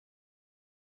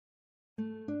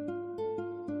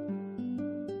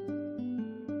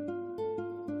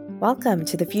Welcome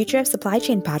to the Future of Supply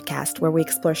Chain podcast, where we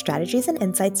explore strategies and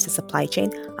insights to supply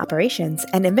chain, operations,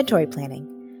 and inventory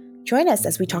planning. Join us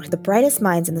as we talk to the brightest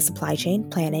minds in the supply chain,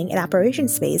 planning, and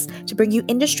operations space to bring you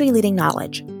industry-leading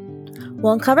knowledge.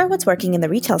 We'll uncover what's working in the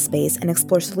retail space and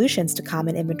explore solutions to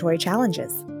common inventory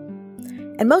challenges.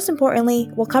 And most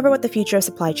importantly, we'll cover what the future of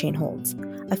supply chain holds,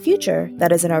 a future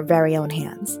that is in our very own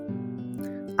hands.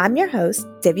 I'm your host,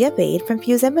 Divya Bade from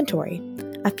Fuse Inventory,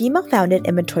 a female-founded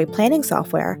inventory planning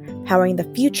software powering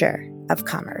the future of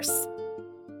commerce.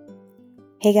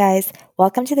 Hey guys,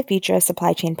 welcome to the Future of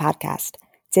Supply Chain podcast.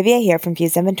 Divya here from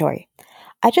Fuse Inventory.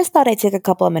 I just thought I'd take a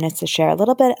couple of minutes to share a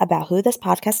little bit about who this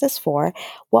podcast is for,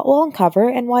 what we'll uncover,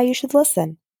 and why you should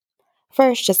listen.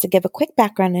 First, just to give a quick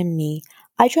background on me,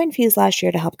 I joined Fuse last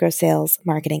year to help grow sales,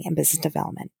 marketing, and business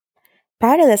development.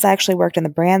 Prior to this, I actually worked on the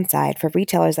brand side for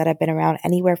retailers that have been around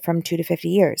anywhere from 2 to 50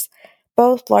 years,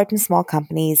 both large and small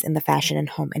companies in the fashion and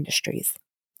home industries.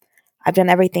 I've done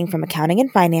everything from accounting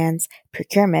and finance,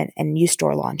 procurement, and new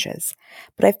store launches,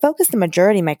 but I've focused the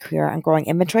majority of my career on growing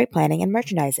inventory planning and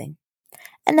merchandising.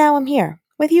 And now I'm here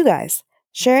with you guys,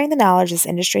 sharing the knowledge this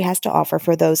industry has to offer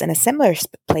for those in a similar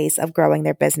place of growing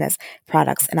their business,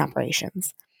 products, and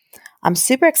operations. I'm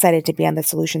super excited to be on the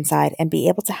solution side and be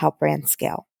able to help brands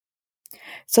scale.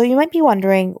 So you might be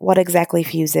wondering what exactly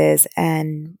Fuse is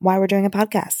and why we're doing a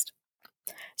podcast.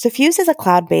 So Fuse is a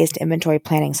cloud-based inventory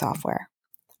planning software.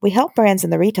 We help brands in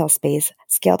the retail space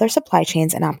scale their supply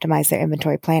chains and optimize their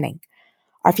inventory planning.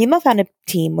 Our female-founded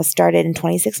team was started in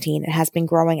 2016 and has been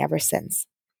growing ever since.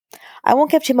 I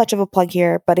won't give too much of a plug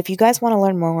here, but if you guys want to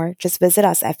learn more, just visit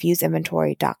us at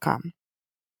fuseinventory.com.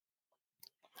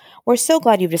 We're so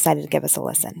glad you've decided to give us a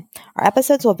listen. Our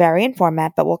episodes will vary in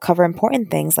format, but we'll cover important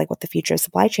things like what the future of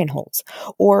supply chain holds,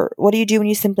 or what do you do when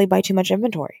you simply buy too much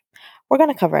inventory? We're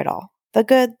going to cover it all, the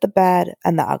good, the bad,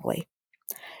 and the ugly.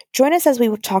 Join us as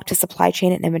we talk to supply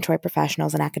chain and inventory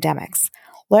professionals and academics.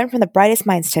 Learn from the brightest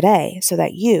minds today so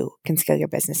that you can scale your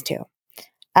business too.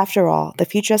 After all, the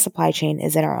future of supply chain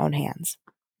is in our own hands.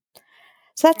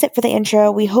 So that's it for the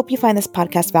intro. We hope you find this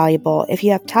podcast valuable. If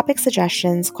you have topic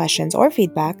suggestions, questions, or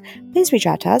feedback, please reach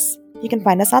out to us. You can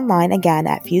find us online again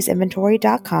at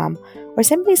fuseinventory.com or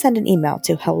simply send an email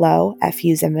to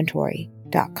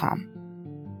hello@fuseinventory.com.